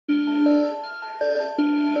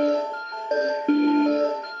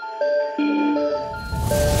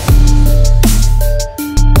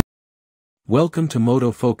Welcome to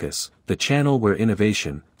Moto Focus, the channel where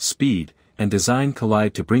innovation, speed, and design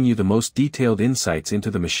collide to bring you the most detailed insights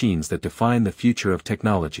into the machines that define the future of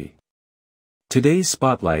technology. Today's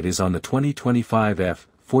spotlight is on the 2025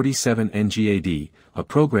 F-47 NGAD, a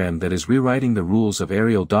program that is rewriting the rules of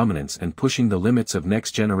aerial dominance and pushing the limits of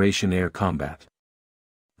next-generation air combat.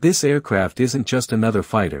 This aircraft isn't just another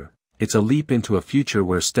fighter, it's a leap into a future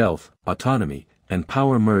where stealth, autonomy, and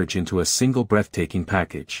power merge into a single breathtaking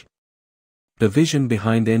package. The vision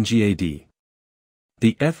behind NGAD.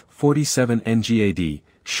 The F-47 NGAD,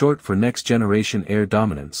 short for Next Generation Air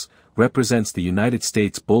Dominance, represents the United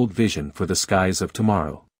States' bold vision for the skies of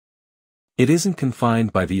tomorrow. It isn't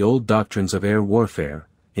confined by the old doctrines of air warfare,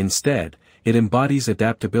 instead, it embodies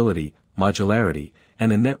adaptability, modularity,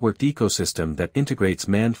 and a networked ecosystem that integrates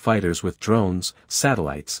manned fighters with drones,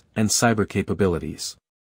 satellites, and cyber capabilities.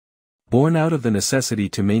 Born out of the necessity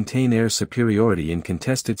to maintain air superiority in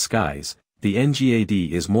contested skies, the NGAD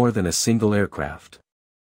is more than a single aircraft.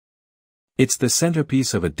 It's the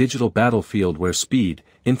centerpiece of a digital battlefield where speed,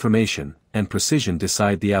 information, and precision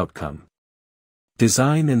decide the outcome.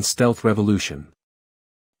 Design and stealth revolution.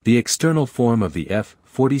 The external form of the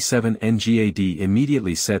F-47 NGAD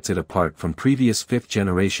immediately sets it apart from previous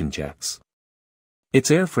fifth-generation jets. Its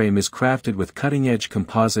airframe is crafted with cutting-edge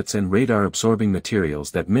composites and radar-absorbing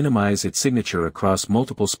materials that minimize its signature across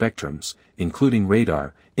multiple spectrums, including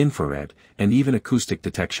radar, infrared, and even acoustic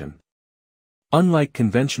detection. Unlike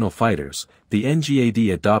conventional fighters, the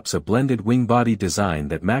NGAD adopts a blended wing-body design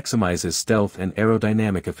that maximizes stealth and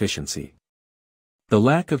aerodynamic efficiency. The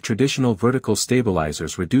lack of traditional vertical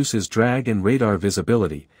stabilizers reduces drag and radar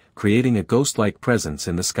visibility, creating a ghost-like presence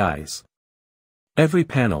in the skies. Every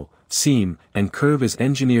panel, seam, and curve is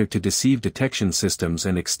engineered to deceive detection systems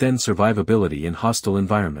and extend survivability in hostile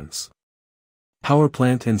environments.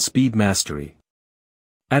 Powerplant and speed mastery.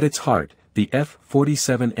 At its heart, the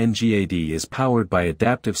F-47 NGAD is powered by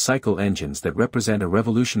adaptive cycle engines that represent a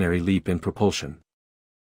revolutionary leap in propulsion.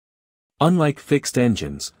 Unlike fixed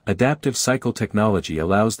engines, adaptive cycle technology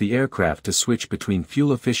allows the aircraft to switch between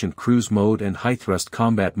fuel-efficient cruise mode and high-thrust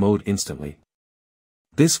combat mode instantly.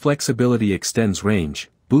 This flexibility extends range,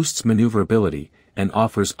 boosts maneuverability, and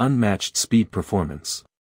offers unmatched speed performance.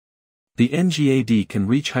 The NGAD can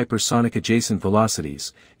reach hypersonic adjacent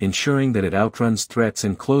velocities, ensuring that it outruns threats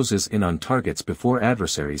and closes in on targets before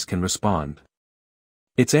adversaries can respond.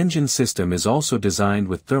 Its engine system is also designed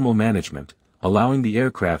with thermal management, allowing the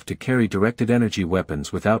aircraft to carry directed energy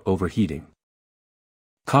weapons without overheating.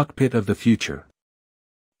 Cockpit of the future.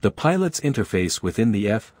 The pilot's interface within the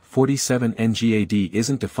F-47 NGAD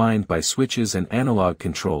isn't defined by switches and analog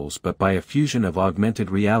controls but by a fusion of augmented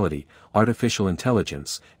reality, artificial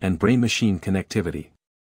intelligence, and brain-machine connectivity.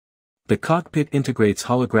 The cockpit integrates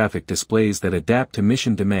holographic displays that adapt to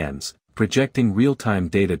mission demands, projecting real-time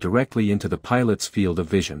data directly into the pilot's field of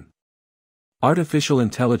vision. Artificial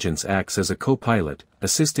intelligence acts as a co-pilot,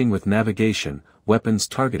 assisting with navigation, weapons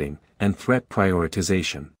targeting, and threat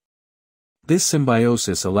prioritization. This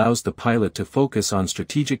symbiosis allows the pilot to focus on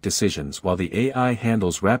strategic decisions while the AI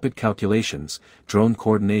handles rapid calculations, drone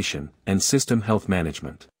coordination, and system health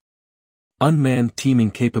management. Unmanned teaming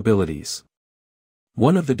capabilities.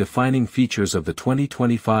 One of the defining features of the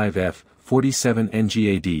 2025 F-47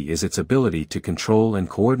 NGAD is its ability to control and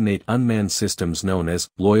coordinate unmanned systems known as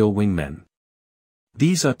loyal wingmen.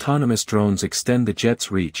 These autonomous drones extend the jet's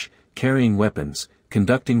reach, carrying weapons,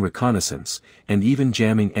 conducting reconnaissance, and even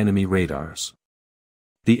jamming enemy radars.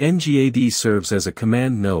 The NGAD serves as a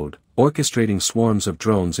command node, orchestrating swarms of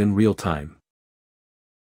drones in real time.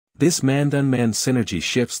 This manned-unmanned synergy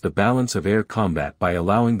shifts the balance of air combat by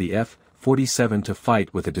allowing the F-47 to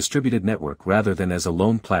fight with a distributed network rather than as a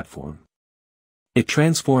lone platform. It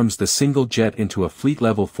transforms the single jet into a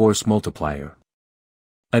fleet-level force multiplier.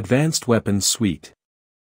 Advanced Weapons Suite.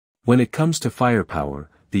 When it comes to firepower,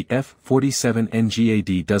 the F-47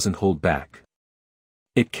 NGAD doesn't hold back.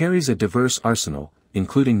 It carries a diverse arsenal,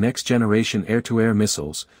 including next-generation air-to-air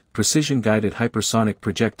missiles, precision-guided hypersonic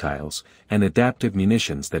projectiles, and adaptive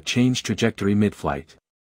munitions that change trajectory mid-flight.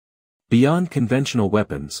 Beyond conventional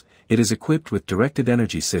weapons, it is equipped with directed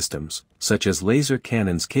energy systems, such as laser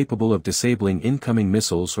cannons capable of disabling incoming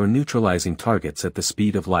missiles or neutralizing targets at the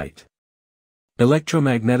speed of light.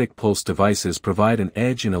 Electromagnetic pulse devices provide an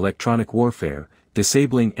edge in electronic warfare,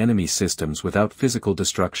 disabling enemy systems without physical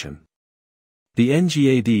destruction. The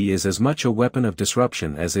NGAD is as much a weapon of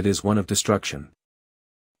disruption as it is one of destruction.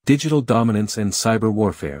 Digital dominance and cyber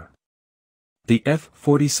warfare. The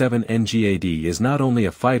F-47 NGAD is not only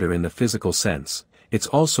a fighter in the physical sense, it's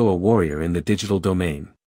also a warrior in the digital domain.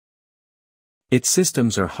 Its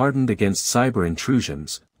systems are hardened against cyber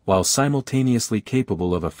intrusions, while simultaneously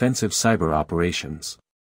capable of offensive cyber operations.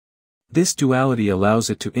 This duality allows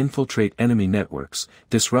it to infiltrate enemy networks,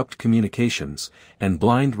 disrupt communications, and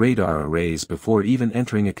blind radar arrays before even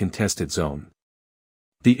entering a contested zone.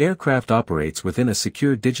 The aircraft operates within a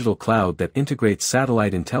secure digital cloud that integrates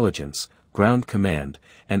satellite intelligence, ground command,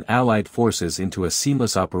 and allied forces into a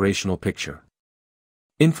seamless operational picture.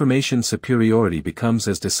 Information superiority becomes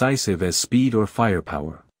as decisive as speed or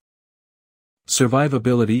firepower.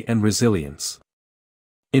 Survivability and resilience.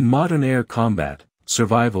 In modern air combat,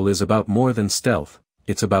 survival is about more than stealth,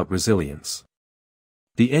 it's about resilience.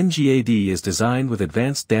 The NGAD is designed with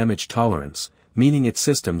advanced damage tolerance, meaning its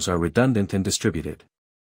systems are redundant and distributed.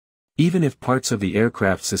 Even if parts of the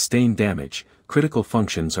aircraft sustain damage, critical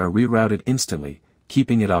functions are rerouted instantly,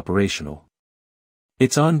 keeping it operational.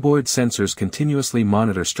 Its onboard sensors continuously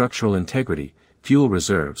monitor structural integrity, fuel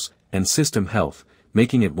reserves, and system health,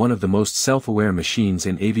 making it one of the most self-aware machines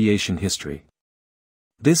in aviation history.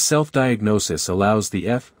 This self-diagnosis allows the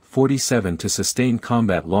F-47 to sustain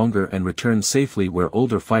combat longer and return safely where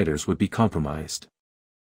older fighters would be compromised.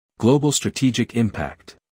 Global strategic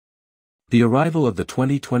impact. The arrival of the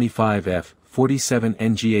 2025 F-47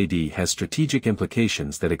 NGAD has strategic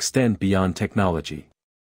implications that extend beyond technology.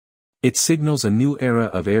 It signals a new era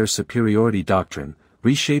of air superiority doctrine,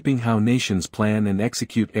 reshaping how nations plan and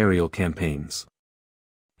execute aerial campaigns.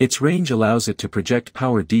 Its range allows it to project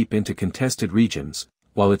power deep into contested regions,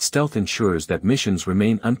 while its stealth ensures that missions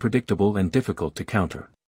remain unpredictable and difficult to counter.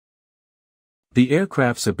 The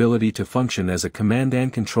aircraft's ability to function as a command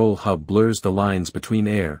and control hub blurs the lines between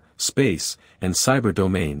air, space, and cyber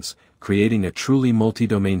domains, creating a truly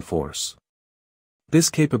multi-domain force. This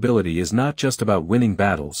capability is not just about winning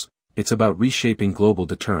battles, it's about reshaping global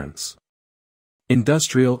deterrence.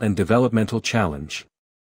 Industrial and developmental challenge.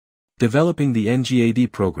 Developing the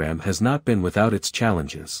NGAD program has not been without its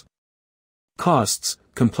challenges. Costs,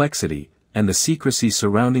 complexity, and the secrecy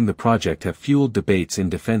surrounding the project have fueled debates in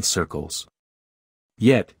defense circles.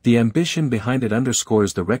 Yet, the ambition behind it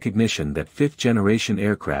underscores the recognition that fifth-generation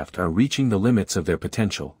aircraft are reaching the limits of their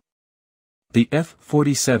potential. The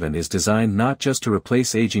F-47 is designed not just to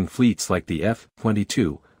replace aging fleets like the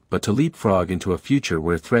F-22, but to leapfrog into a future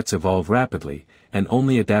where threats evolve rapidly, and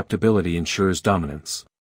only adaptability ensures dominance.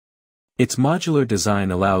 Its modular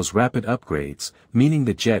design allows rapid upgrades, meaning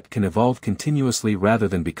the jet can evolve continuously rather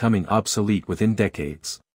than becoming obsolete within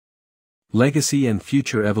decades. Legacy and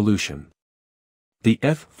future evolution. The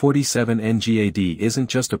F-47 NGAD isn't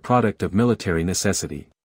just a product of military necessity.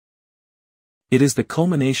 It is the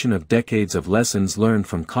culmination of decades of lessons learned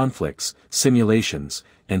from conflicts, simulations,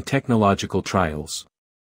 and technological trials.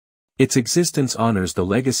 Its existence honors the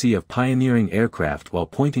legacy of pioneering aircraft while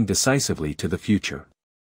pointing decisively to the future.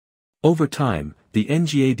 Over time, the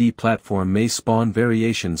NGAD platform may spawn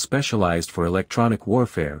variations specialized for electronic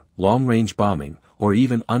warfare, long-range bombing, or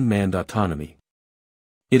even unmanned autonomy.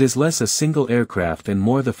 It is less a single aircraft and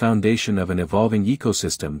more the foundation of an evolving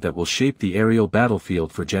ecosystem that will shape the aerial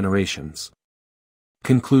battlefield for generations.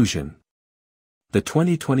 Conclusion. The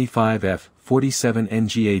 2025 F-47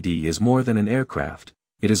 NGAD is more than an aircraft,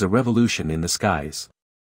 it is a revolution in the skies.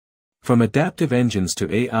 From adaptive engines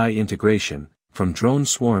to AI integration, from drone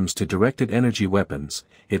swarms to directed energy weapons,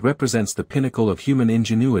 it represents the pinnacle of human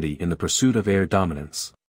ingenuity in the pursuit of air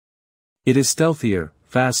dominance. It is stealthier,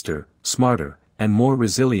 faster, smarter, and more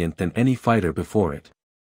resilient than any fighter before it.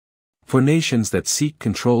 For nations that seek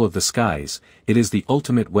control of the skies, it is the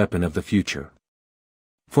ultimate weapon of the future.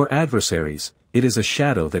 For adversaries, it is a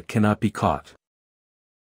shadow that cannot be caught.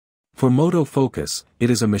 For Moto Focus, it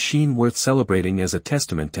is a machine worth celebrating as a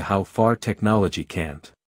testament to how far technology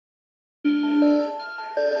can't.